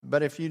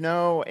But if you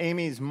know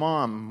Amy's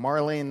mom,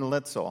 Marlene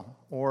Litzel,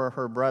 or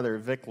her brother,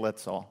 Vic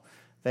Litzel,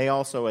 they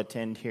also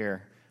attend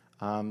here.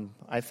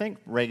 I think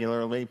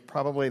regularly,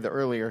 probably the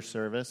earlier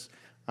service.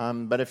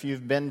 But if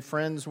you've been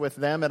friends with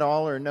them at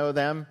all or know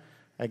them,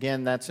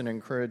 again, that's an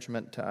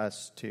encouragement to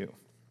us too.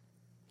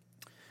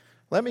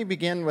 Let me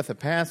begin with a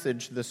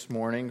passage this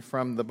morning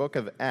from the book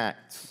of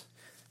Acts.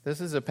 This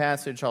is a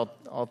passage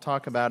I'll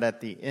talk about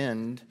at the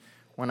end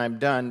when I'm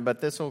done, but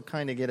this will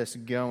kind of get us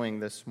going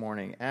this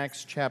morning.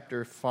 Acts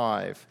chapter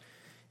 5.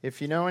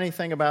 If you know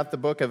anything about the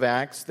book of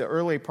Acts, the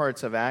early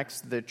parts of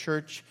Acts, the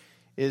church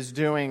is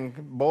doing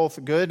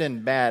both good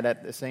and bad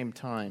at the same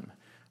time.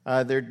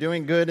 They're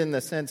doing good in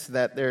the sense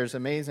that there's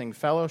amazing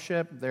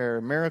fellowship, there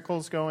are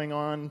miracles going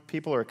on,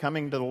 people are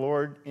coming to the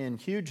Lord in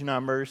huge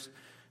numbers,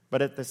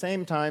 but at the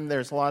same time,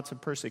 there's lots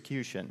of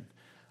persecution.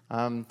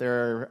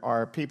 There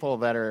are people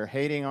that are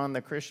hating on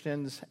the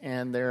Christians,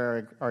 and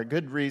there are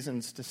good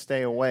reasons to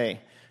stay away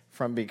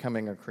from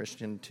becoming a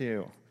Christian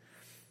too.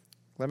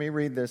 Let me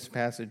read this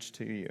passage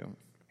to you.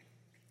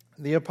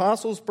 The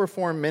apostles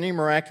performed many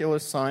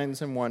miraculous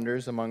signs and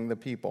wonders among the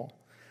people,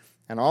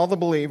 and all the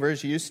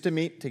believers used to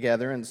meet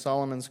together in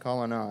Solomon's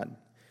colonnade.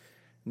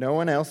 No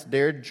one else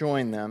dared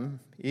join them,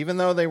 even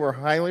though they were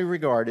highly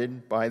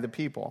regarded by the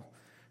people.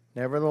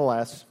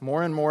 Nevertheless,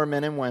 more and more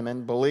men and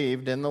women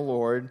believed in the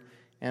Lord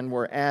and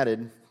were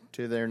added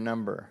to their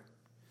number.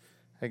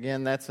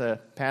 Again, that's a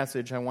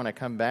passage I want to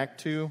come back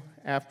to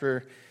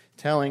after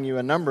telling you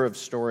a number of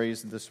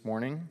stories this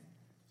morning,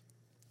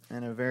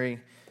 and a very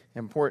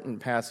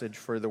important passage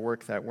for the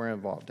work that we're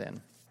involved in.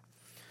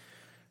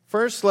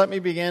 First, let me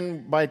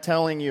begin by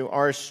telling you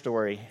our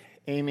story,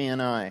 Amy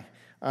and I.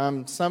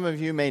 Some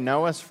of you may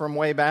know us from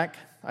way back.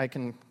 I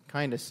can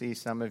kind of see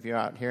some of you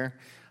out here.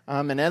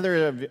 And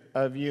other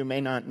of you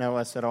may not know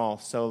us at all.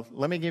 So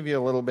let me give you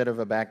a little bit of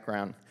a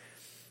background.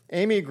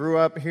 Amy grew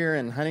up here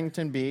in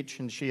Huntington Beach,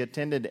 and she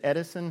attended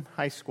Edison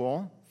High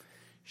School.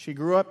 She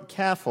grew up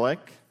Catholic,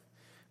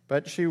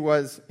 but she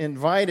was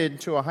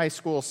invited to a high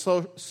school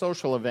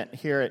social event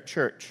here at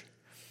church.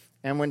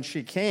 And when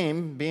she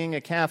came, being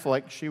a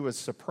Catholic, she was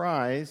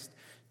surprised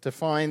to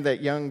find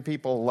that young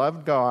people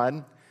loved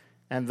God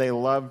and they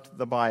loved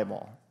the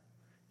Bible.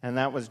 And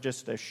that was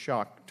just a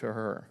shock to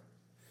her.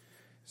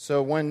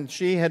 So when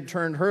she had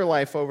turned her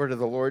life over to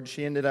the Lord,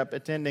 she ended up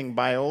attending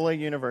Biola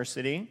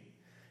University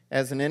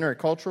as an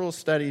intercultural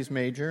studies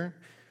major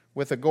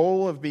with a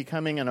goal of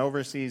becoming an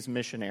overseas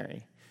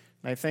missionary.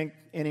 And I think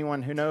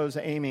anyone who knows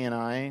Amy and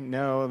I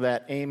know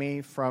that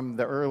Amy, from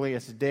the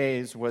earliest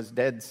days, was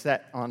dead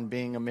set on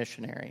being a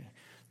missionary.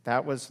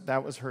 That was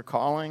her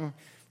calling.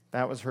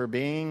 That was her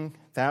being.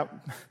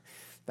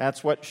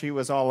 That's what she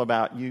was all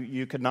about.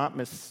 You could not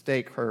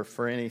mistake her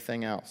for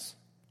anything else.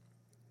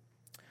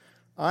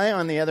 I,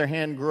 on the other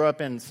hand, grew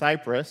up in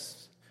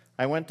Cyprus.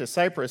 I went to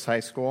Cyprus High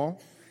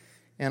School,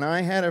 and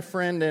I had a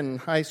friend in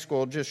high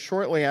school just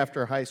shortly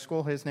after high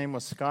school. His name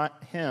was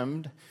Scott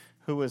Hemd,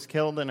 who was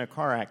killed in a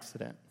car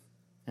accident.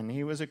 And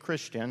he was a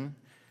Christian,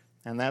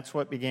 and that's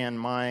what began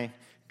my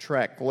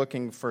trek,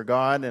 looking for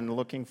God and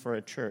looking for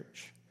a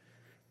church.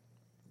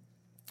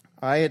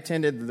 I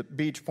attended the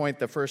Beach Point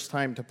the first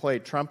time to play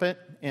trumpet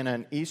in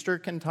an Easter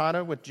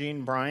cantata with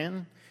Gene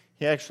Bryan.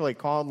 He actually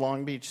called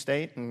Long Beach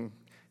State and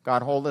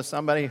got hold of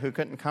somebody who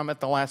couldn't come at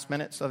the last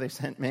minute, so they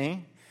sent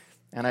me.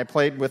 And I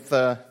played with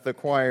the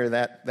choir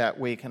that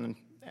week. And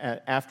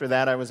after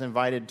that, I was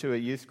invited to a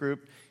youth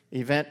group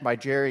event by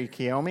Jerry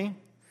Kiyomi,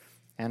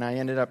 and I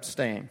ended up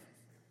staying.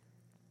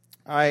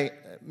 I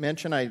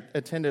mentioned I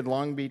attended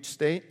Long Beach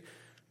State.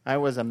 I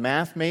was a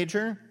math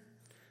major,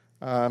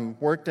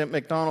 worked at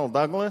McDonnell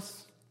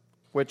Douglas,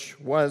 which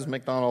was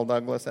McDonnell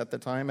Douglas at the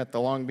time at the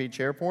Long Beach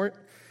airport,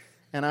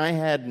 and I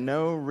had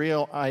no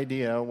real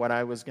idea what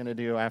I was going to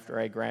do after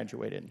I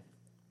graduated.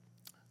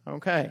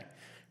 Okay,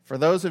 for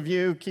those of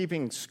you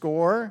keeping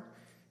score,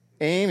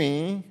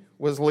 Amy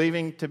was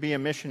leaving to be a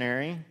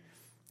missionary,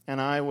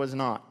 and I was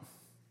not.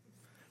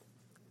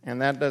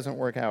 And that doesn't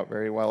work out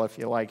very well if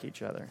you like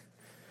each other.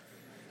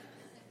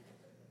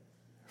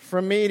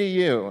 From me to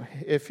you,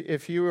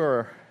 if you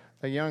are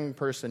a young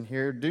person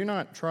here, do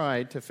not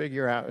try to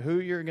figure out who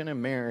you're going to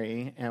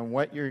marry and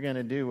what you're going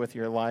to do with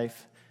your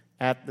life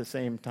at the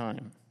same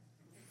time.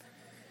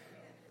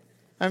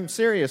 I'm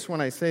serious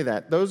when I say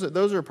that.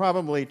 Those are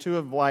probably two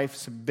of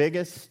life's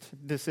biggest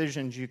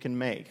decisions you can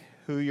make,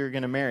 who you're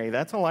going to marry.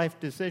 That's a life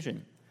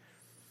decision.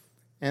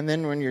 And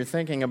then when you're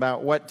thinking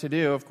about what to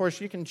do, of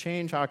course, you can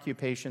change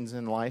occupations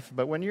in life,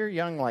 but when you're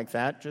young like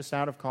that, just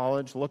out of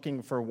college,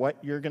 looking for what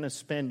you're going to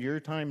spend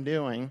your time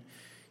doing,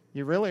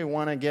 you really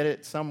want to get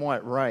it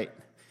somewhat right.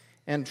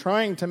 And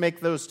trying to make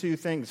those two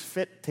things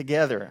fit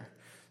together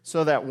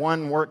so that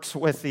one works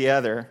with the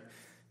other,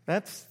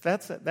 that's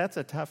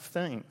a tough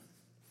thing.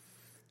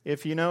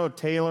 If you know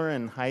Taylor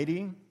and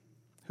Heidi,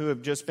 who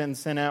have just been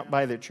sent out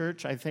by the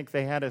church, I think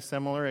they had a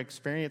similar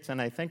experience,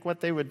 and I think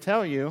what they would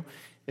tell you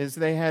is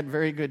they had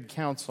very good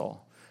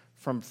counsel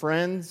from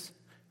friends,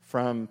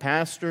 from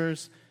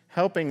pastors,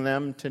 helping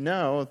them to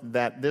know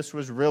that this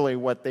was really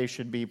what they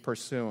should be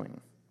pursuing.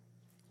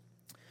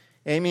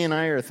 Amy and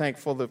I are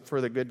thankful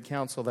for the good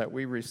counsel that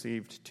we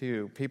received,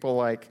 too. People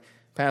like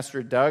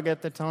Pastor Doug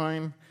at the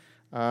time,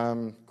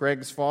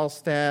 Greg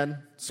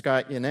Svalstad,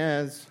 Scott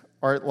Yanez,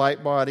 Art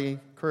Lightbody,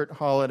 Kurt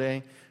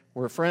Holliday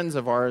were friends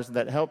of ours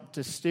that helped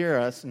to steer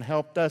us and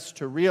helped us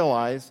to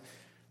realize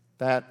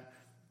that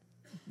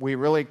we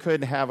really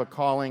could have a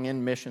calling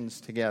in missions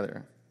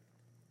together.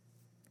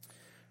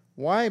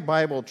 Why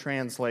Bible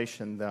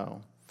translation,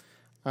 though?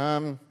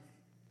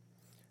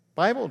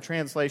 Bible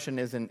translation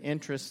is an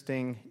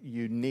interesting,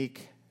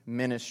 unique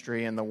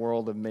ministry in the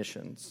world of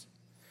missions.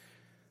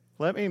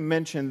 Let me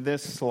mention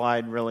this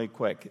slide really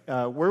quick.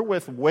 We're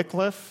with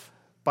Wycliffe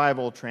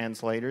Bible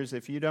Translators.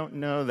 If you don't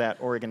know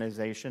that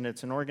organization,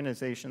 it's an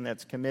organization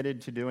that's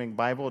committed to doing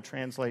Bible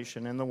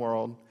translation in the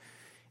world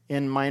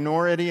in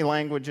minority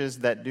languages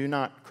that do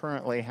not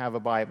currently have a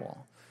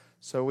Bible.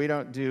 So we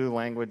don't do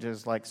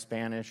languages like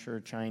Spanish or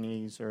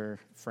Chinese or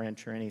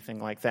French or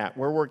anything like that.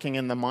 We're working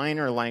in the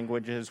minor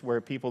languages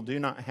where people do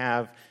not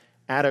have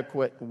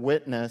adequate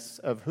witness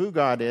of who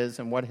God is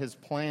and what his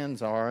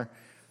plans are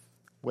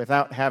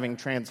without having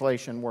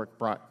translation work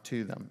brought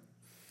to them.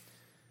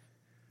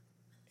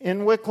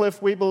 In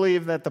Wycliffe, we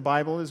believe that the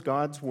Bible is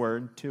God's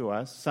word to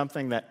us,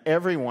 something that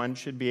everyone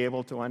should be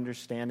able to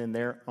understand in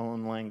their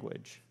own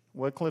language.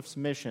 Wycliffe's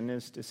mission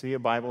is to see a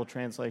Bible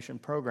translation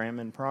program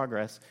in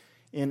progress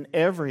in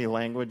every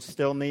language,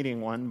 still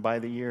needing one by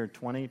the year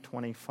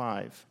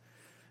 2025.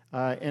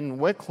 In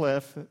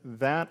Wycliffe,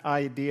 that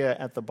idea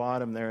at the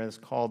bottom there is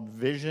called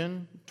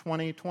Vision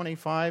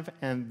 2025,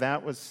 and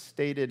that was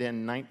stated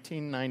in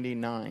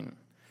 1999.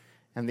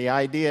 And the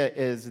idea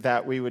is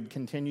that we would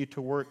continue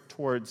to work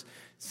towards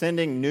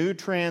sending new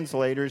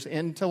translators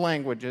into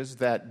languages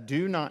that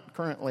do not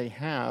currently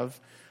have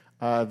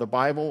the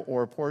Bible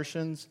or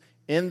portions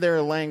in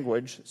their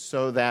language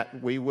so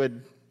that we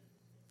would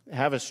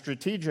have a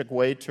strategic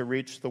way to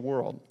reach the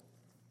world.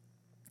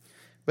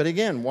 But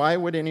again, why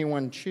would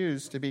anyone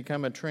choose to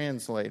become a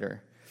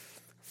translator?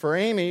 For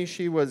Amy,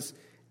 she was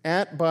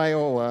at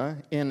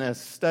Biola in a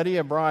study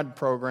abroad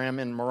program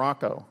in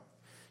Morocco.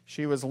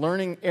 She was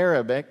learning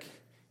Arabic,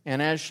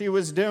 and as she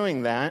was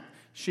doing that,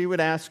 she would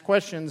ask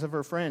questions of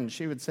her friends.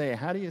 She would say,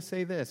 how do you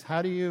say this?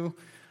 How do you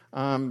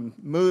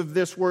move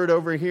this word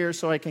over here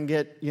so I can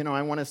get,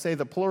 I want to say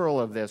the plural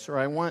of this, or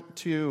I want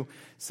to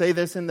say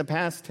this in the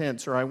past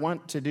tense, or I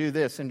want to do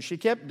this. And she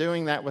kept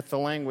doing that with the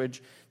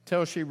language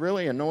till she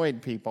really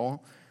annoyed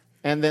people.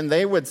 And then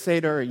they would say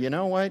to her, you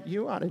know what,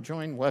 you ought to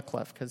join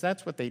Wycliffe, because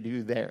that's what they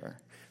do there.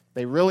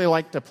 They really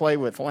like to play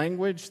with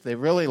language. They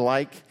really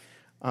like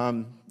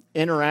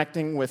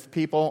interacting with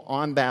people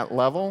on that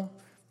level.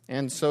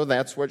 And so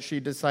that's what she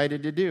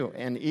decided to do.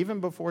 And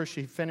even before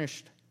she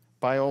finished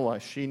Biola,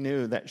 she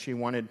knew that she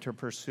wanted to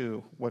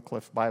pursue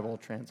Wycliffe Bible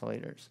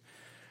Translators.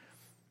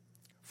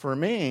 For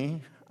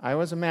me, I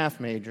was a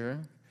math major.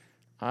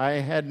 I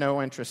had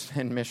no interest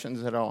in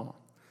missions at all.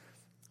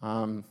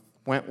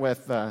 Went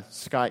with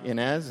Scott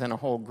Yanez and a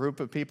whole group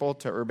of people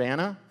to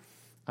Urbana.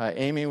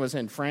 Amy was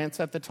in France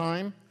at the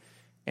time.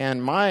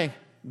 And my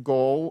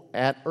goal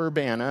at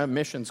Urbana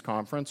missions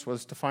conference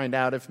was to find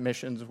out if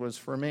missions was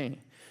for me.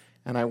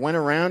 And I went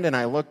around and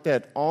I looked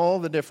at all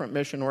the different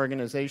mission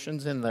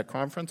organizations in the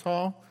conference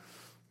hall.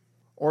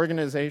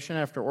 Organization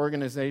after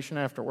organization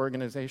after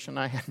organization.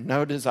 I had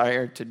no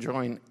desire to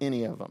join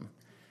any of them.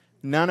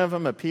 None of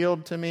them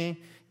appealed to me.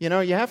 You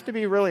have to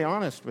be really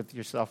honest with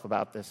yourself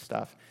about this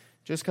stuff.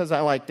 Just because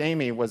I liked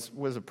Amy was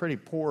a pretty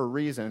poor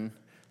reason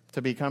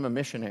to become a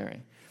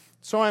missionary.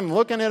 So I'm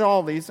looking at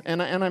all these,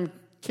 and I'm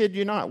kid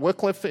you not,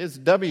 Wycliffe is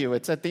W.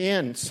 It's at the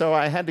end. So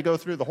I had to go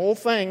through the whole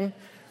thing.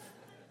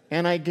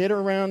 And I get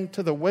around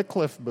to the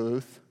Wycliffe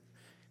booth,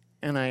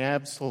 and I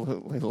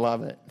absolutely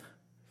love it.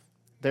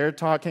 They're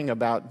talking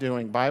about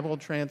doing Bible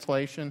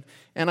translation,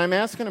 and I'm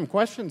asking them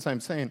questions. I'm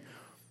saying,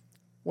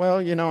 well,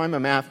 I'm a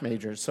math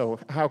major,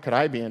 so how could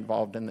I be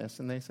involved in this?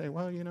 And they say,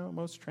 well,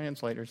 most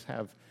translators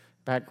have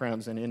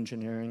backgrounds in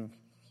engineering,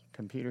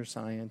 computer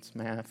science,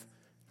 math.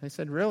 I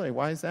said, really?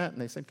 Why is that?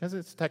 And they said, because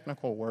it's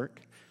technical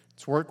work.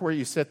 It's work where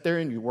you sit there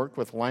and you work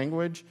with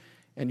language,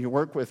 and you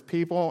work with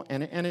people,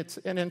 and it's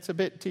a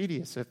bit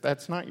tedious. If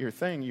that's not your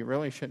thing, you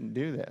really shouldn't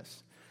do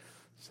this.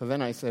 So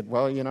then I said,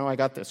 well, I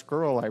got this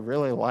girl I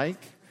really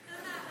like.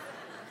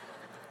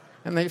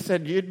 And they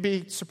said, you'd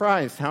be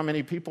surprised how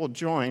many people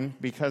join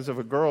because of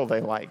a girl they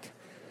like.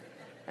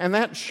 And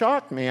that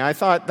shocked me. I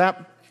thought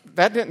that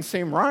didn't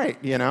seem right,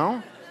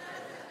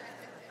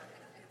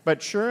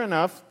 But sure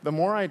enough, the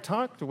more I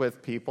talked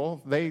with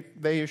people, they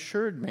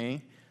assured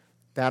me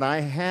that I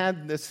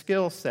had the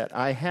skill set,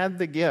 I had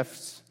the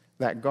gifts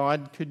that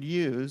God could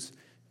use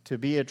to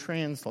be a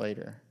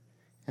translator.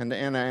 And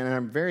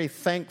I'm very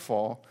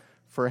thankful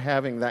for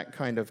having that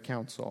kind of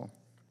counsel.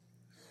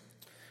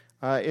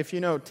 If you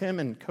know Tim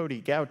and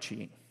Cody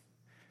Gauchi,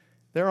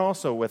 they're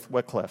also with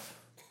Wycliffe.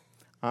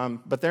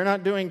 But they're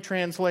not doing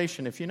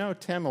translation. If you know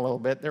Tim a little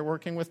bit, they're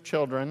working with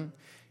children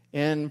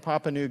in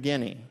Papua New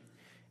Guinea.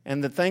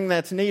 And the thing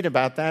that's neat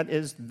about that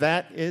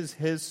is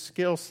his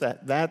skill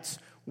set. That's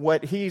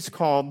what he's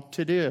called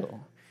to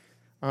do.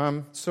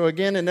 So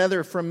again,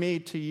 another from me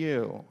to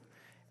you.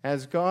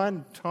 As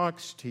God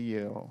talks to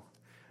you,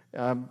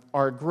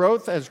 our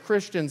growth as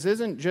Christians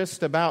isn't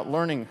just about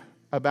learning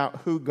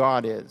about who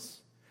God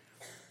is.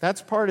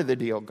 That's part of the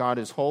deal. God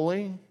is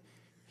holy.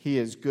 He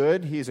is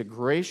good. He's a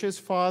gracious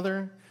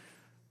Father.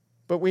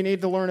 But we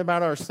need to learn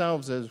about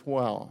ourselves as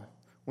well.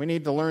 We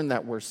need to learn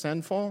that we're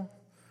sinful.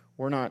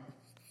 We're not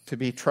to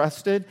be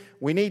trusted.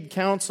 We need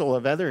counsel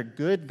of other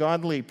good,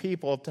 godly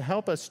people to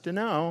help us to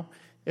know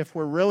if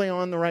we're really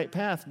on the right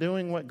path,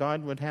 doing what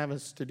God would have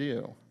us to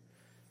do.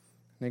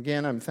 And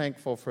again, I'm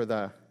thankful for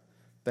the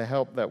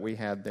help that we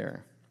had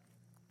there.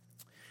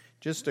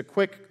 Just a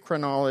quick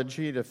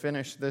chronology to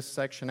finish this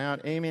section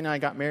out. Amy and I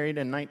got married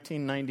in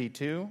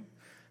 1992.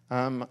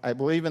 I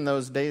believe in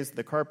those days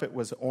the carpet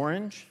was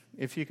orange,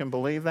 if you can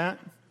believe that.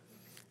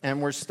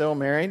 And we're still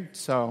married,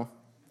 so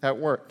that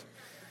worked.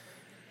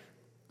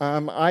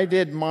 I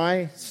did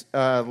my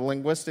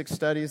linguistic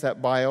studies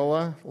at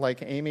Biola,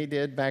 like Amy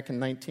did back in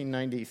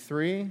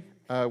 1993.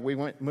 We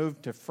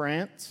moved to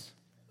France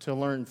to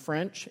learn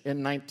French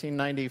in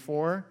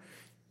 1994.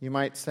 You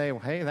might say,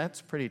 well, hey, that's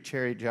a pretty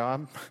cherry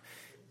job.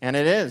 And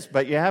it is,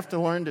 but you have to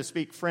learn to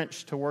speak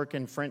French to work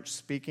in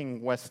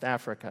French-speaking West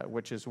Africa,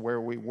 which is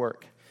where we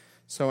work.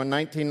 So in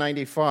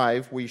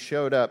 1995, we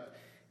showed up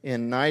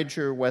in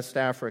Niger, West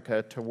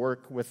Africa, to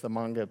work with the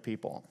Manga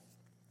people.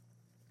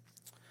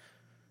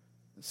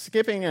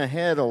 Skipping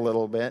ahead a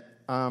little bit,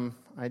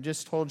 I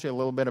just told you a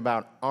little bit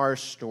about our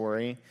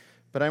story,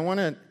 but I want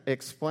to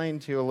explain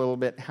to you a little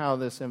bit how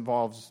this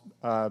involves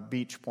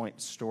Beach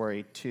Point's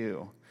story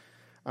too.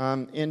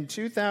 In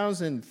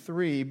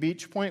 2003,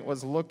 Beach Point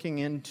was looking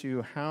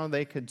into how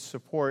they could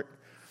support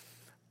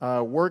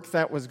work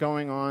that was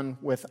going on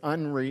with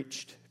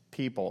unreached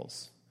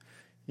peoples.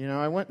 You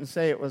know, I wouldn't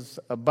say it was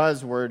a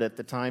buzzword at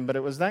the time, but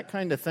it was that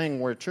kind of thing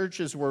where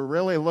churches were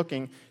really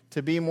looking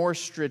to be more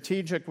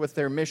strategic with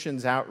their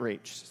missions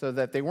outreach, so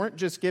that they weren't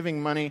just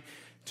giving money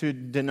to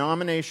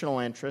denominational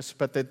interests,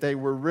 but that they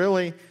were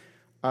really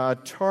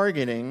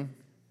targeting,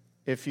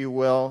 if you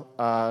will,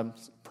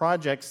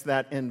 projects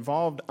that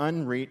involved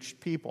unreached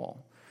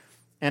people.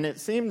 And it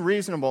seemed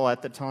reasonable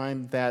at the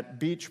time that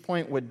Beach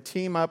Point would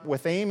team up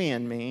with Amy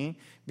and me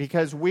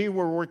because we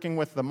were working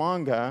with the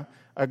Manga,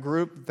 a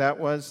group that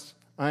was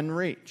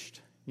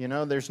unreached. You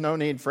know, there's no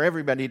need for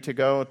everybody to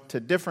go to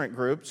different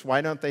groups.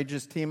 Why don't they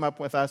just team up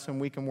with us and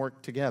we can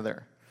work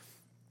together?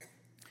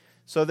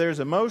 So there's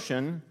a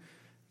motion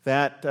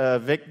that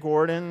Vic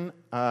Gordon,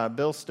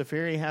 Bill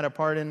Stafiri had a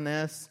part in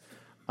this.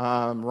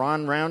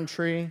 Ron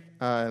Roundtree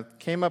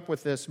came up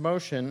with this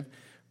motion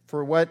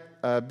for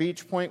what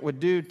Beach Point would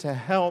do to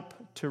help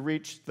to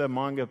reach the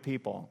Manga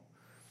people.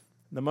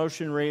 The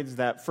motion reads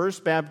that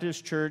First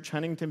Baptist Church,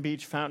 Huntington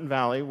Beach, Fountain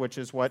Valley, which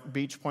is what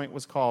Beach Point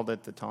was called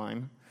at the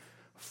time,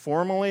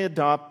 formally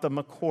adopt the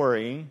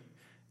Makori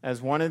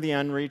as one of the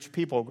unreached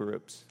people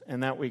groups,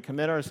 and that we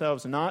commit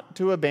ourselves not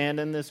to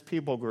abandon this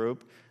people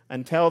group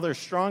until they're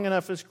strong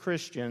enough as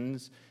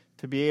Christians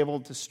to be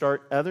able to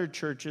start other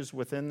churches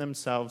within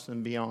themselves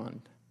and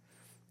beyond.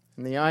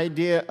 And the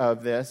idea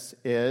of this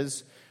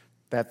is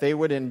that they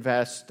would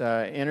invest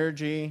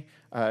energy,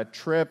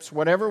 trips,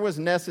 whatever was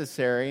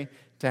necessary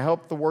to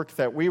help the work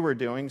that we were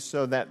doing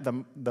so that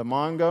the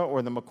Manga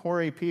or the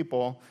Makori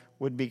people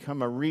would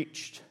become a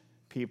reached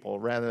people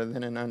rather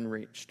than an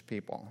unreached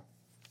people.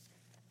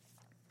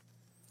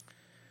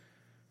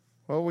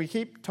 Well, we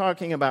keep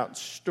talking about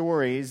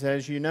stories.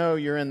 As you know,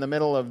 you're in the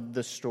middle of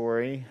the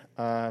story.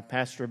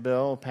 Pastor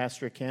Bill,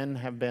 Pastor Ken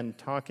have been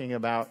talking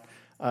about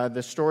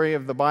the story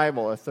of the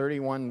Bible, a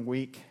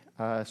 31-week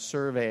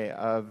survey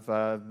of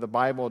the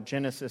Bible,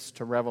 Genesis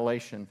to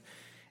Revelation.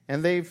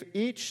 And they've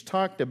each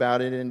talked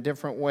about it in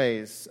different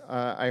ways.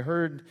 I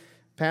heard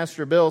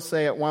Pastor Bill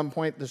say at one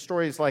point, the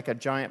story is like a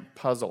giant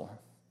puzzle.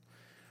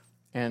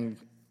 And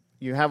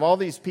you have all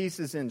these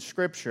pieces in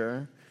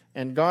Scripture,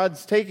 and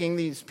God's taking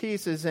these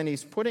pieces and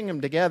He's putting them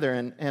together.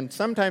 And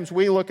sometimes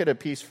we look at a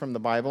piece from the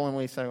Bible and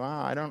we say,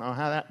 wow, I don't know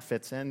how that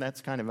fits in.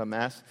 That's kind of a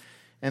mess.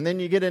 And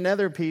then you get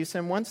another piece,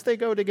 and once they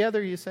go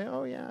together, you say,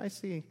 oh, yeah, I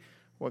see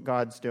what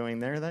God's doing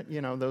there. That, you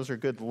know, those are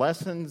good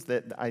lessons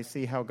that I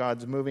see how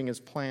God's moving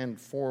His plan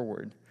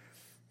forward.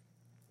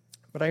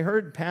 But I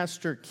heard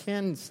Pastor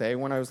Ken say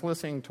when I was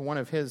listening to one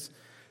of his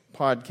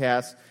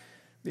podcasts,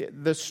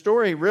 the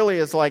story really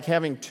is like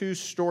having two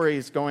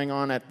stories going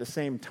on at the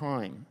same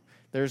time.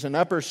 There's an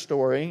upper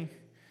story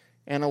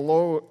and a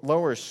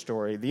lower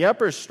story. The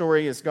upper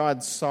story is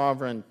God's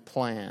sovereign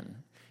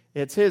plan.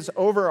 It's His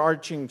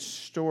overarching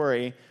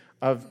story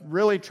of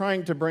really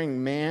trying to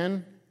bring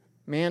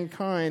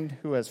mankind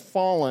who has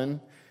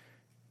fallen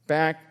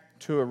back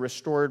to a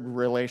restored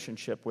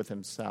relationship with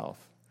Himself.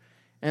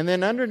 And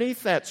then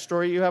underneath that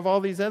story, you have all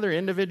these other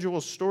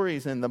individual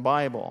stories in the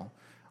Bible,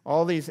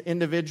 all these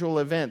individual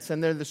events,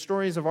 and they're the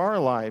stories of our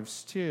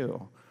lives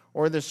too,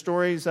 or the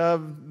stories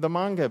of the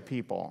Manga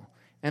people.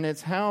 And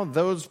it's how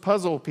those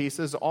puzzle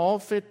pieces all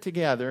fit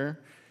together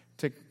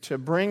to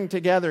bring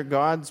together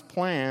God's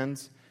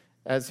plans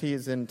as He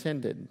has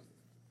intended.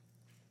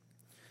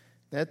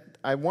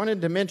 I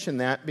wanted to mention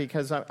that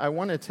because I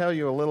want to tell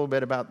you a little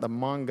bit about the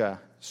manga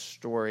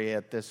story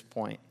at this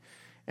point.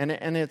 And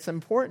it's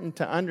important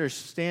to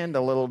understand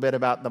a little bit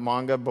about the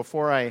manga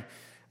before I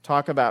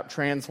talk about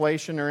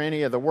translation or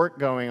any of the work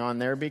going on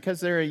there, because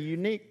they're a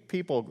unique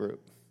people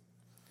group.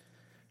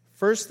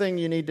 First thing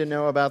you need to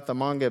know about the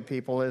manga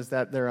people is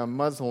that they're a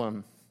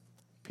Muslim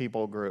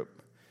people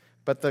group.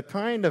 But the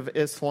kind of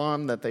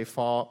Islam that they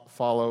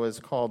follow is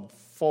called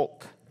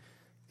folk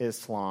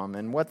Islam.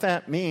 And what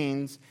that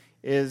means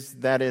is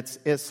that it's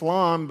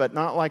Islam, but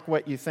not like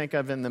what you think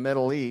of in the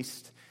Middle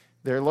East.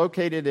 They're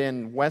located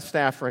in West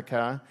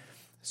Africa,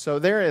 so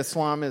their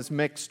Islam is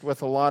mixed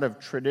with a lot of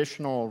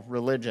traditional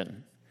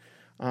religion.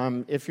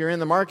 If you're in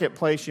the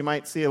marketplace, you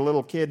might see a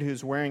little kid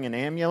who's wearing an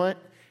amulet,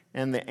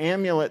 and the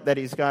amulet that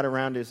he's got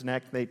around his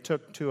neck, they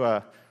took to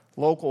a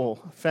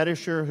local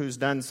fetisher who's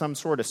done some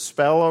sort of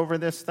spell over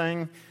this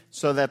thing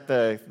so that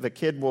the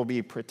kid will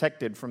be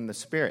protected from the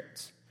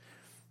spirits.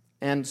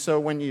 And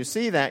so when you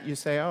see that, you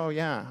say, oh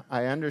yeah,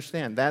 I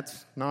understand.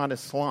 That's not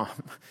Islam.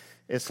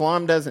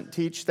 Islam doesn't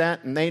teach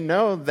that, and they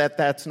know that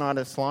that's not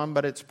Islam,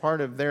 but it's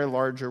part of their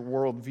larger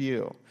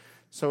worldview.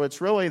 So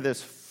it's really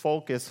this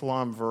folk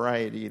Islam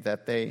variety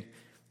that they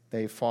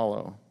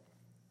follow.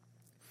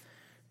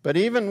 But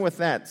even with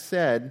that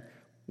said,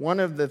 one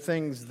of the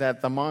things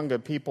that the manga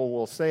people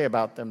will say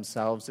about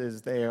themselves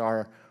is they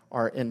are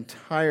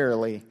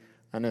entirely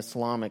an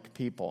Islamic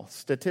people.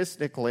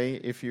 Statistically,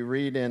 if you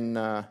read in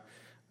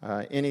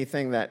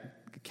anything that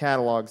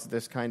catalogs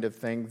this kind of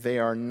thing, they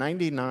are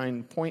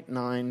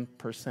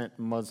 99.9%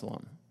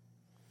 Muslim.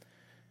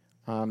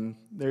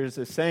 There's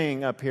a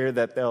saying up here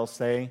that they'll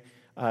say,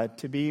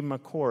 to be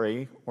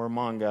Makori, or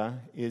manga,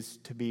 is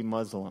to be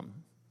Muslim.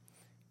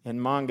 In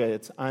manga,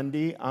 it's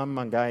Andi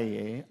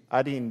Amagaye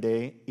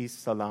Adinde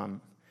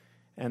Islam.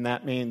 And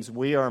that means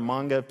we are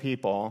manga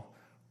people,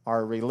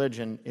 our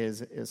religion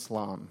is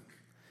Islam.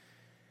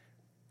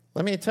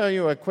 Let me tell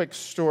you a quick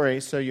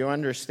story so you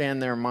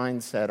understand their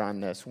mindset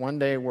on this. One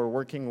day we're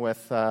working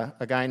with a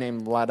guy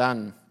named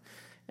Ladan.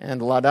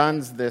 And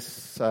Ladan's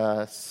this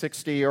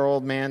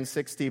 60-year-old man,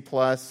 60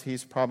 plus.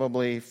 He's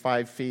probably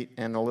 5 feet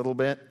and a little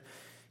bit.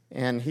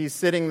 And he's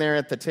sitting there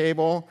at the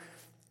table,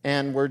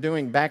 and we're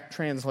doing back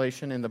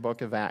translation in the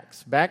book of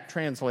Acts. Back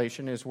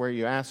translation is where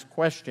you ask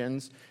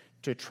questions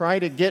to try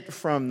to get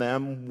from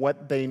them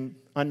what they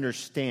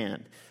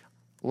understand.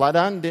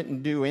 Ladan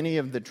didn't do any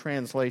of the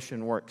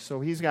translation work,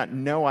 so he's got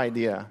no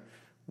idea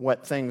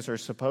what things are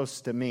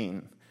supposed to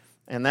mean.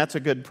 And that's a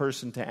good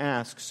person to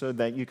ask so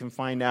that you can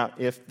find out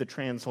if the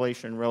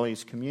translation really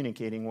is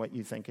communicating what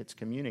you think it's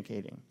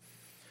communicating.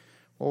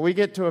 Well, we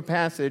get to a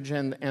passage,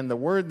 and the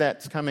word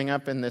that's coming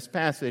up in this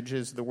passage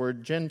is the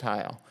word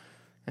Gentile.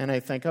 And I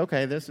think,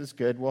 okay, this is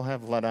good. We'll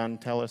have Ladan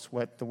tell us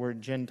what the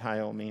word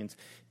Gentile means.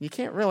 You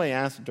can't really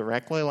ask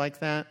directly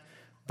like that.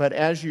 But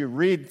as you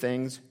read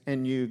things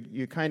and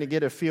you kind of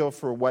get a feel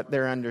for what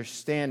they're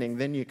understanding,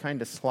 then you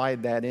kind of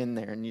slide that in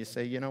there and you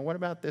say, what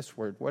about this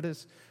word? What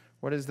does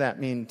that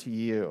mean to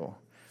you?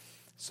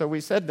 So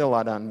we said to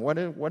Ladan,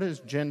 what is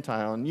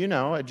Gentile? And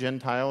a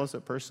Gentile is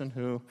a person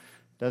who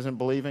doesn't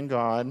believe in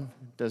God,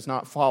 does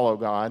not follow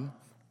God.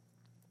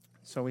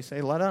 So we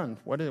say, Ladan,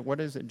 what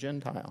is a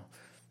Gentile?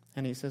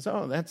 And he says,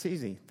 oh, that's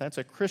easy. That's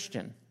a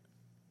Christian.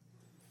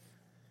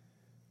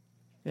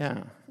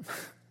 Yeah.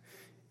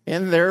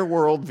 In their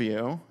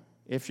worldview,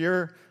 if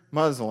you're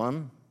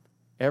Muslim,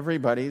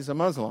 everybody's a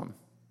Muslim.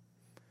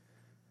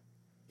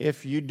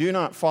 If you do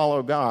not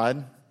follow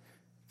God,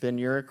 then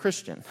you're a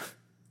Christian,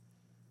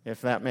 if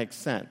that makes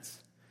sense.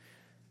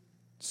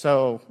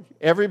 So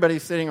everybody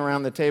sitting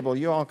around the table,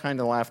 you all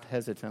kind of laughed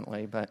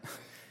hesitantly, but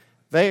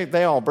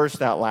they all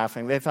burst out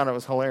laughing. They thought it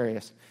was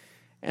hilarious.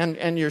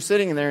 And you're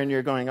sitting there and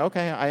you're going,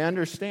 okay, I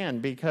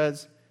understand,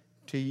 because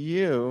to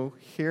you,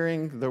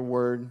 hearing the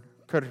word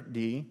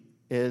Kurdi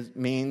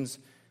means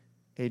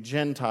a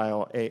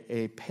Gentile,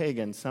 a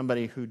pagan,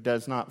 somebody who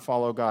does not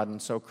follow God.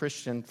 And so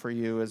Christian for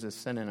you is a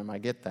synonym. I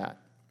get that.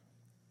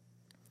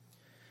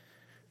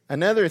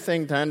 Another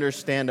thing to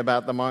understand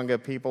about the manga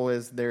people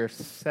is they're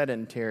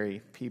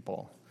sedentary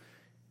people.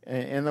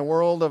 In the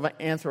world of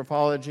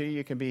anthropology,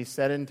 you can be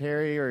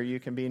sedentary or you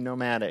can be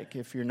nomadic.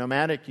 If you're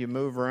nomadic, you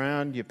move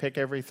around, you pick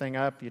everything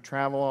up, you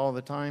travel all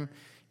the time.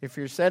 If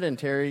you're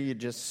sedentary, you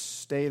just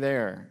stay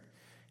there.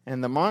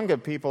 And the manga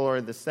people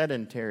are the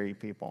sedentary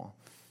people.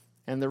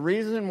 And the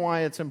reason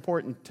why it's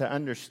important to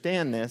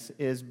understand this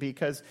is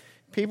because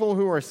people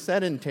who are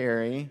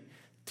sedentary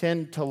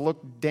tend to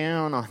look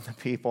down on the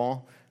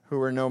people who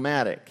are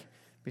nomadic.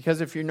 Because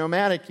if you're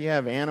nomadic, you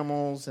have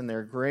animals and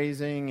they're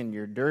grazing and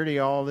you're dirty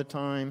all the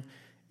time.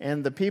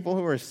 And the people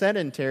who are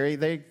sedentary,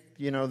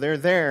 they're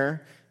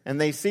there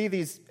and they see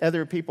these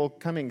other people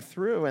coming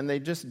through and they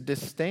just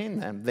disdain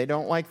them. They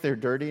don't like their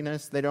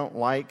dirtiness. They don't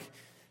like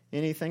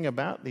anything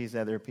about these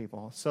other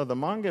people. So the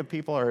manga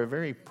people are a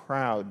very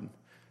proud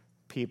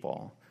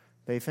people.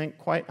 They think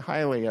quite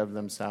highly of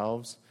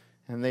themselves,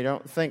 and they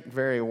don't think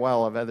very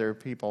well of other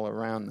people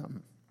around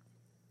them.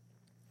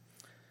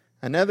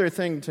 Another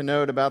thing to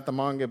note about the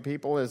manga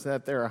people is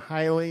that they're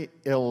highly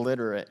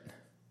illiterate.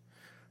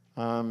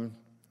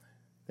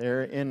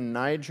 They're in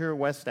Niger,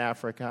 West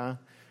Africa.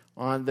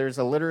 There's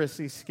a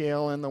literacy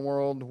scale in the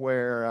world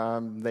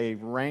where they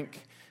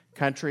rank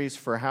countries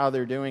for how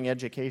they're doing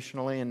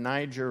educationally, and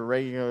Niger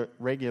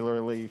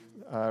regularly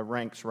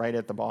ranks right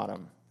at the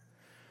bottom.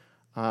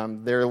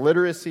 Their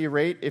literacy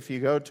rate, if you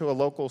go to a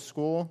local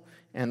school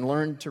and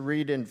learn to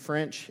read in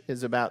French,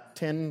 is about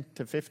 10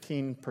 to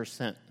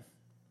 15%.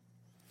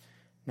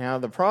 Now,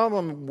 the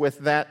problem with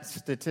that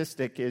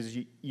statistic is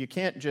you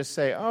can't just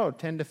say,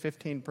 10 to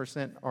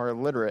 15% are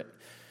illiterate.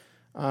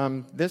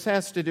 This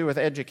has to do with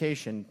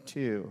education,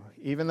 too.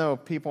 Even though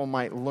people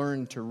might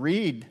learn to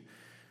read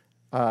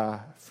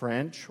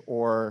French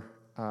or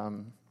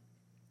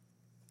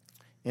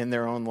in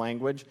their own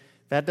language,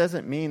 that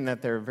doesn't mean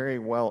that they're very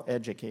well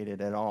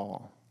educated at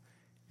all.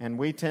 And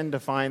we tend to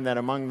find that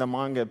among the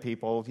Manga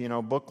people,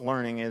 book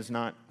learning is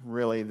not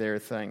really their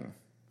thing.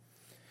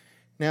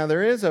 Now,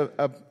 there is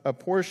a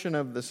portion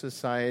of the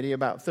society,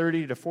 about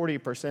 30 to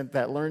 40%,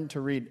 that learn to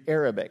read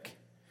Arabic.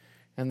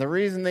 And the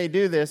reason they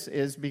do this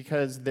is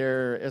because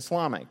they're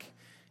Islamic.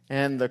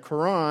 And the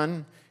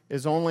Quran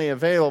is only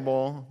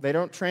available, they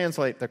don't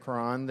translate the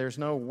Quran, there's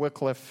no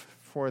Wycliffe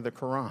for the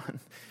Quran.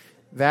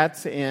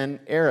 That's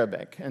in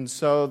Arabic. And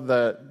so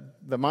the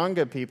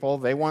Manga people,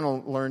 they want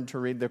to learn to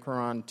read the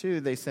Quran too.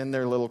 They send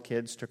their little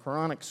kids to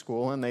Quranic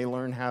school and they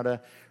learn how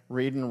to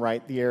read and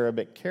write the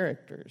Arabic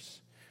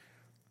characters.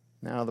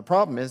 Now, the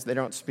problem is they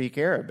don't speak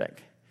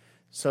Arabic.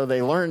 So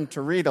they learn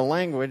to read a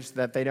language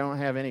that they don't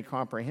have any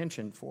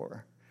comprehension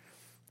for.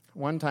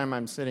 One time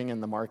I'm sitting in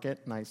the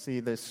market and I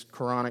see this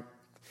Quranic,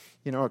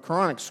 a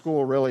Quranic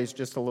school really is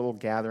just a little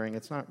gathering.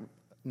 It's not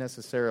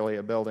necessarily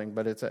a building,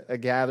 but it's a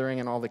gathering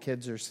and all the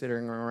kids are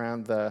sitting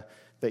around the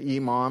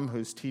imam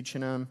who's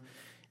teaching them.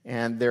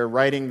 And they're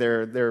writing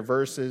their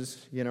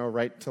verses,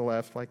 right to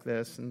left like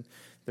this. And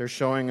they're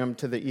showing them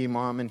to the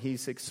imam and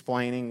he's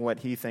explaining what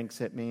he thinks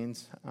it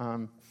means.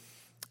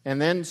 And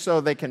then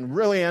so they can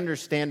really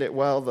understand it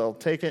well, they'll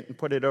take it and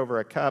put it over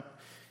a cup,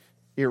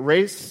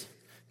 erase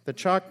the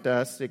chalk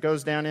dust, it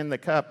goes down in the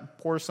cup,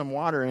 pour some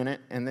water in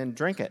it, and then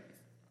drink it.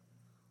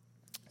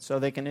 So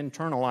they can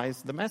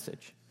internalize the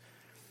message.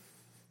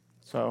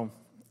 So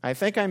I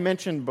think I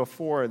mentioned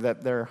before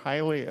that they're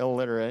highly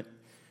illiterate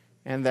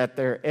and that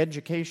their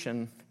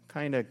education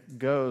kind of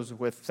goes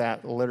with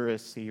that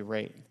literacy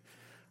rate.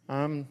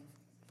 I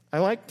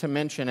like to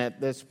mention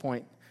at this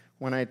point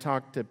when I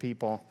talk to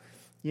people,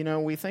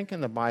 we think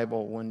in the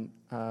Bible when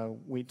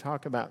we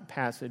talk about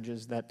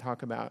passages that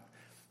talk about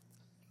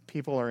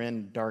people are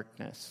in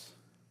darkness,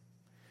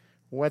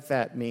 what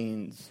that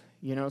means.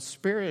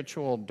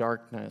 Spiritual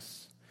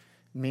darkness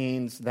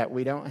means that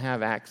we don't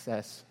have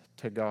access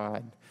to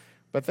God.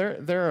 But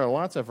there are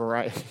lots of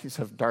varieties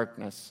of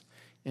darkness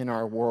in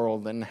our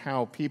world and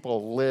how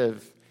people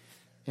live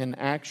in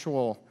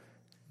actual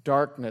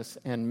darkness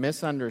and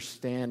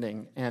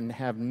misunderstanding and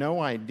have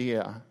no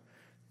idea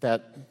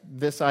that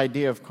this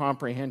idea of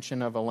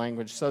comprehension of a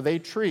language. So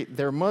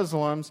they're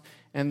Muslims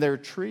and they're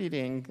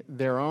treating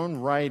their own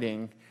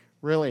writing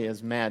really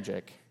as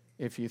magic,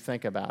 if you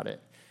think about it.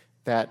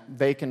 That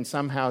they can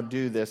somehow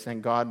do this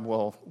and God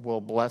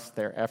will bless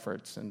their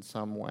efforts in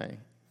some way.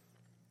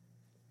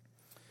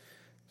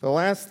 The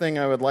last thing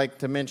I would like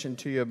to mention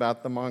to you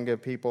about the Manga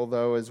people,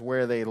 though, is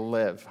where they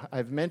live.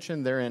 I've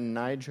mentioned they're in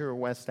Niger,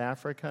 West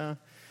Africa.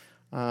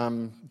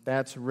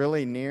 That's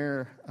really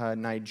near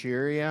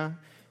Nigeria.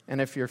 And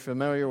if you're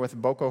familiar with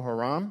Boko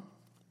Haram,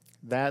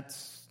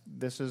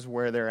 this is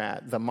where they're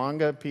at. The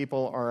Manga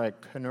people are a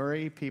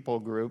Kanuri people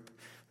group.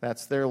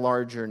 That's their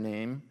larger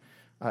name.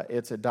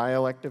 It's a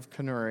dialect of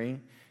Kanuri.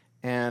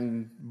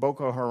 And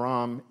Boko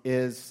Haram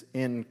is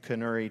in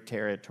Kanuri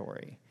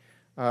territory.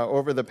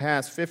 Over the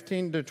past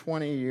 15 to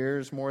 20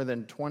 years, more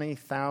than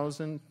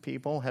 20,000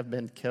 people have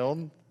been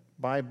killed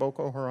by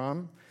Boko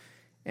Haram,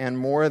 and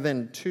more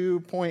than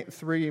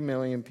 2.3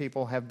 million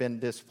people have been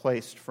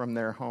displaced from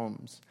their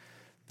homes.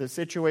 The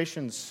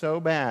situation's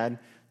so bad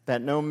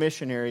that no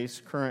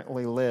missionaries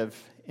currently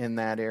live in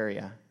that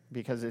area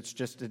because it's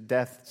just a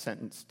death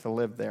sentence to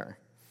live there.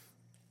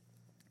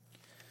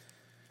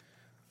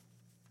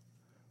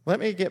 Let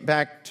me get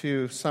back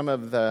to some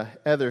of the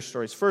other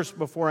stories. First,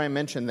 before I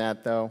mention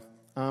that, though,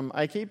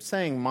 I keep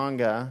saying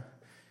manga,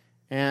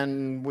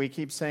 and we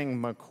keep saying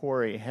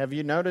Makori. Have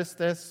you noticed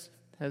this?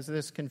 Has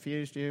this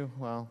confused you?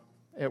 Well,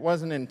 it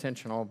wasn't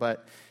intentional,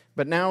 but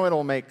now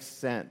it'll make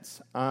sense.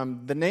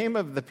 The name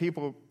of the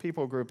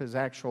people group is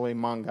actually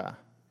Manga.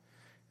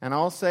 And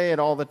I'll say it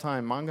all the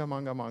time, Manga,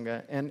 Manga,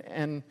 Manga.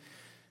 And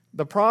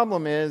the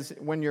problem is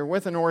when you're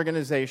with an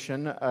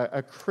organization,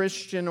 a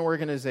Christian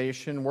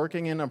organization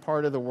working in a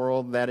part of the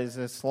world that is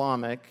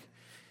Islamic,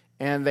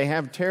 and they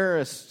have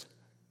terrorist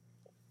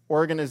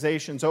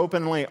organizations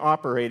openly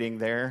operating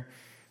there,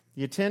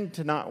 you tend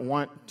to not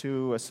want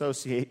to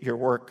associate your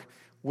work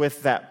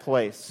with that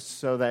place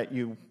so that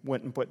you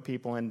wouldn't put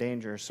people in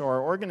danger. So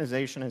our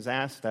organization has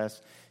asked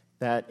us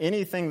that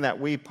anything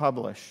that we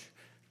publish,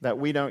 that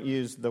we don't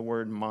use the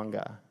word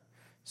manga.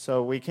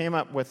 So we came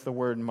up with the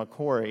word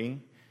Makori,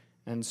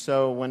 And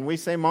so when we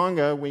say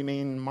manga, we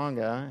mean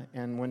manga.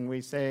 And when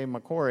we say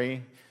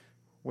Makori,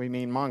 we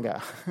mean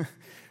manga.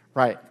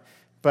 Right.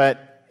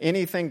 But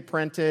anything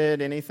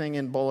printed, anything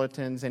in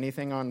bulletins,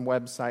 anything on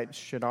websites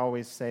should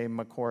always say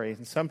Makori.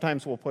 And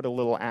sometimes we'll put a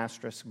little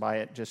asterisk by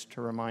it just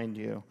to remind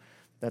you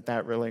that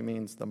that really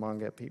means the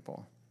manga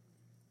people.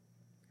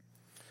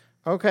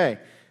 Okay,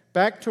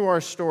 back to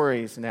our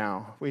stories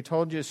now. We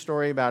told you a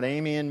story about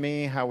Amy and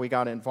me, how we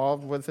got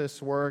involved with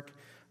this work.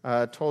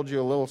 Told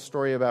you a little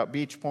story about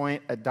Beach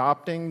Point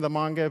adopting the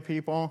manga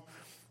people.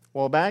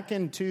 Well, back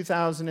in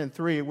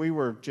 2003, we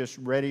were just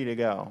ready to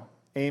go.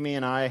 Amy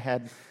and I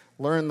had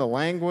learned the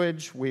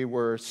language. We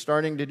were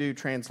starting to do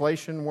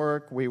translation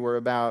work. We were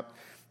about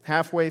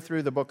halfway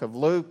through the book of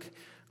Luke.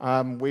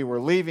 We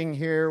were leaving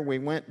here. We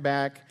went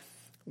back.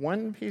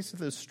 One piece of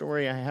the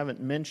story I haven't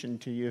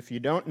mentioned to you, if you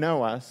don't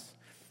know us,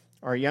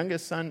 our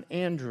youngest son,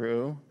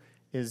 Andrew,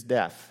 is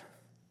deaf.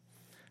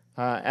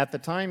 At the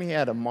time, he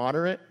had a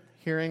moderate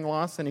hearing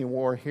loss, and he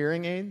wore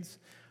hearing aids.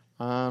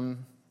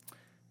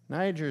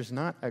 Niger's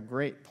not a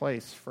great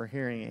place for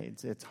hearing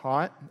aids. It's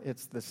hot.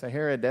 It's the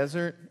Sahara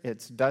Desert.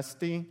 It's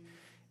dusty.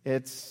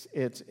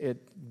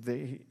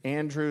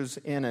 Andrew's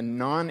in a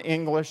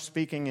non-English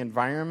speaking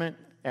environment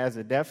as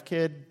a deaf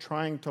kid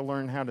trying to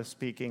learn how to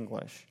speak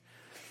English.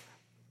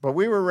 But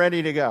we were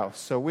ready to go,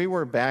 so we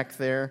were back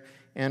there,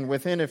 and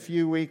within a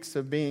few weeks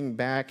of being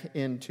back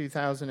in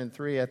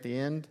 2003 at the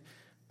end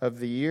of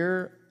the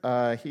year,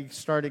 he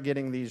started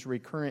getting these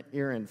recurrent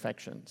ear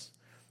infections,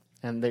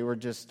 and they were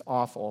just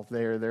awful.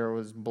 There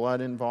was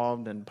blood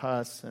involved and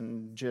pus,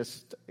 and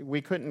just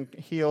we couldn't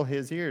heal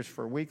his ears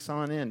for weeks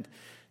on end.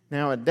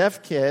 Now, a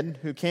deaf kid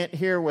who can't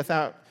hear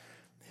without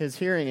his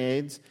hearing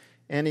aids,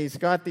 and he's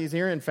got these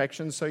ear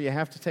infections, so you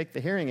have to take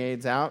the hearing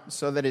aids out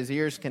so that his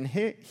ears can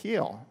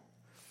heal.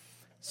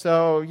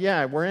 So,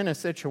 yeah, we're in a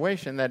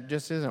situation that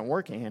just isn't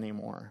working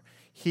anymore.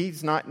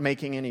 He's not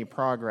making any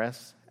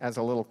progress as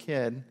a little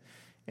kid,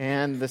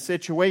 and the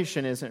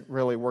situation isn't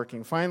really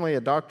working. Finally,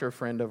 a doctor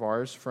friend of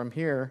ours from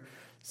here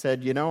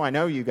said, I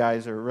know you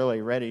guys are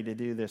really ready to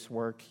do this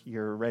work.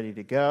 You're ready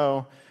to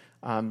go.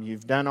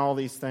 You've done all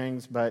these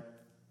things,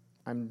 but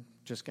I'm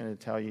just going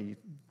to tell you,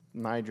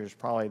 Niger's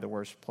probably the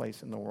worst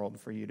place in the world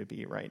for you to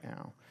be right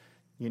now.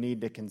 You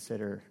need to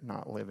consider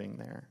not living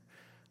there.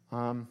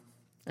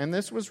 And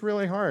this was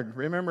really hard.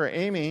 Remember,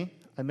 Amy,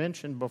 I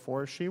mentioned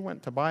before, she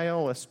went to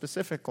Biola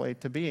specifically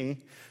to be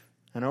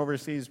an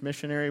overseas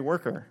missionary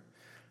worker.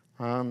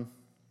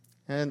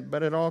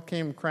 But it all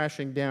came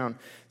crashing down.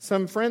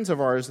 Some friends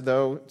of ours,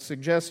 though,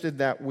 suggested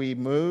that we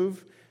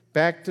move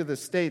back to the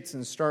States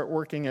and start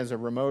working as a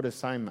remote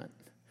assignment.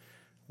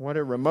 What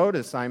a remote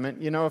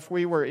assignment. If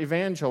we were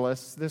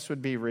evangelists, this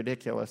would be a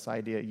ridiculous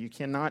idea. You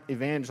cannot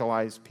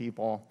evangelize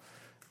people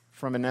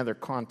from another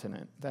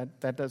continent.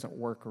 That doesn't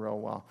work real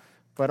well.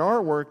 But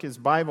our work is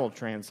Bible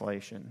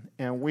translation,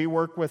 and we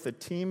work with a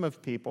team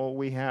of people.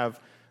 We have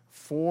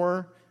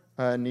 4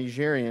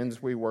 Nigerians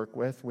we work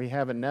with. We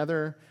have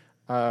another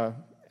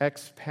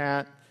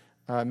expat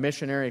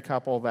missionary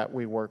couple that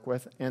we work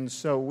with. And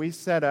so we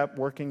set up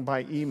working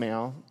by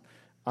email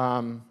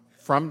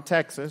from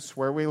Texas,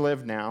 where we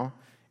live now,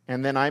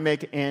 and then I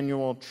make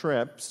annual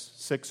trips,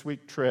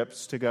 6-week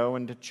trips, to go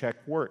and to check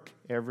work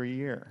every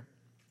year.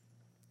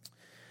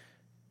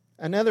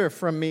 Another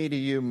from me to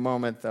you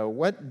moment, though.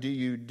 What do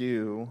you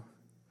do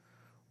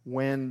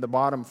when the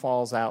bottom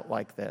falls out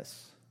like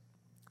this?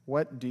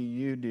 What do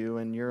you do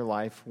in your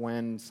life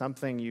when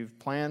something you've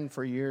planned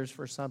for years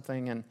for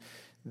something and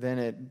then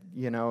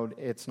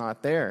it's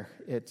not there?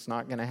 It's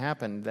not going to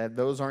happen.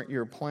 Those aren't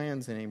your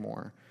plans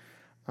anymore.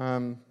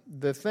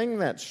 The thing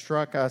that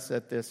struck us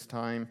at this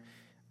time,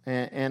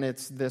 and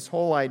it's this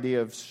whole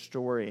idea of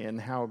story and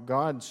how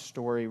God's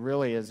story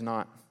really is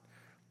not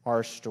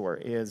our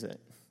story, is it?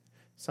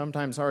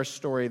 Sometimes our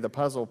story, the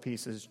puzzle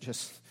pieces,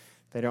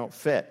 they don't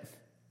fit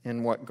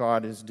in what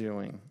God is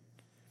doing.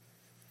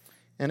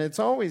 And it's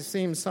always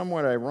seemed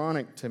somewhat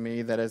ironic to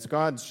me that as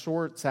God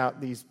sorts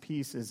out these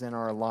pieces in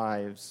our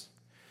lives,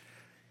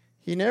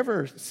 He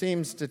never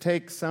seems to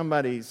take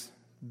somebody's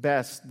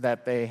best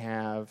that they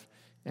have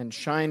and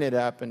shine it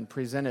up and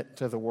present it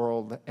to the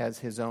world as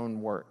His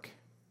own work.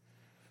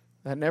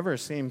 That never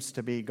seems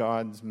to be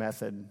God's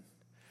method.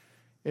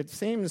 It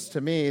seems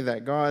to me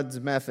that God's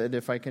method,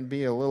 if I can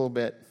be a little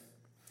bit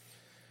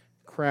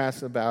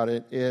crass about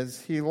it,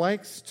 is He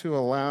likes to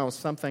allow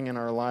something in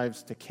our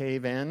lives to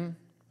cave in,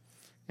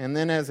 and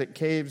then as it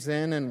caves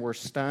in and we're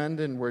stunned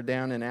and we're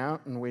down and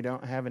out and we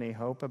don't have any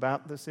hope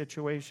about the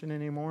situation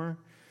anymore,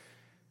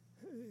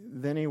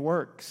 then He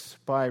works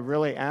by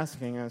really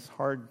asking us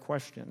hard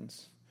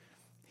questions.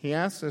 He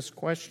asks us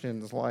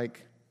questions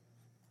like,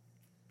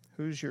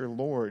 who's your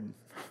Lord?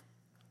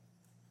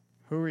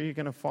 Who are you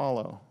going to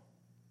follow?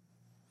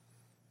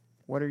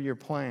 What are your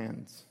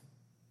plans?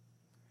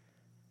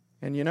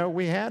 And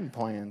we had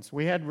plans.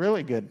 We had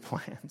really good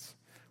plans.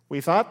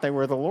 We thought they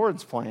were the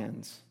Lord's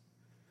plans.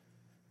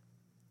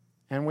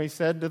 And we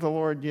said to the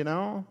Lord,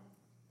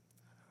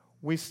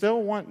 we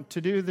still want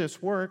to do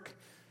this work,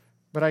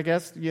 But I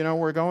guess,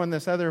 we're going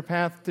this other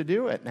path to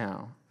do it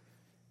now.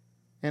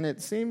 And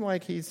it seemed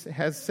like he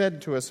has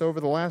said to us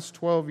over the last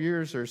 12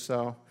 years or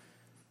so,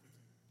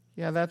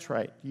 yeah, that's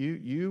right.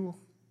 You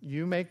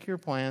make your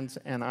plans,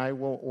 and I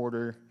will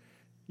order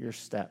your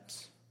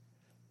steps.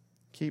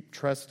 Keep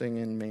trusting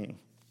in me,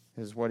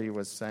 is what he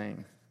was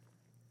saying.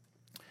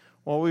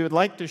 Well, we would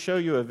like to show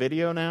you a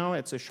video now.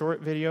 It's a short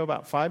video,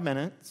 about 5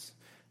 minutes,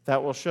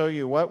 that will show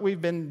you what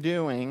we've been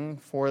doing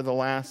for the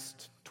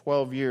last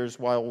 12 years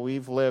while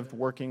we've lived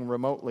working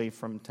remotely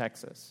from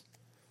Texas.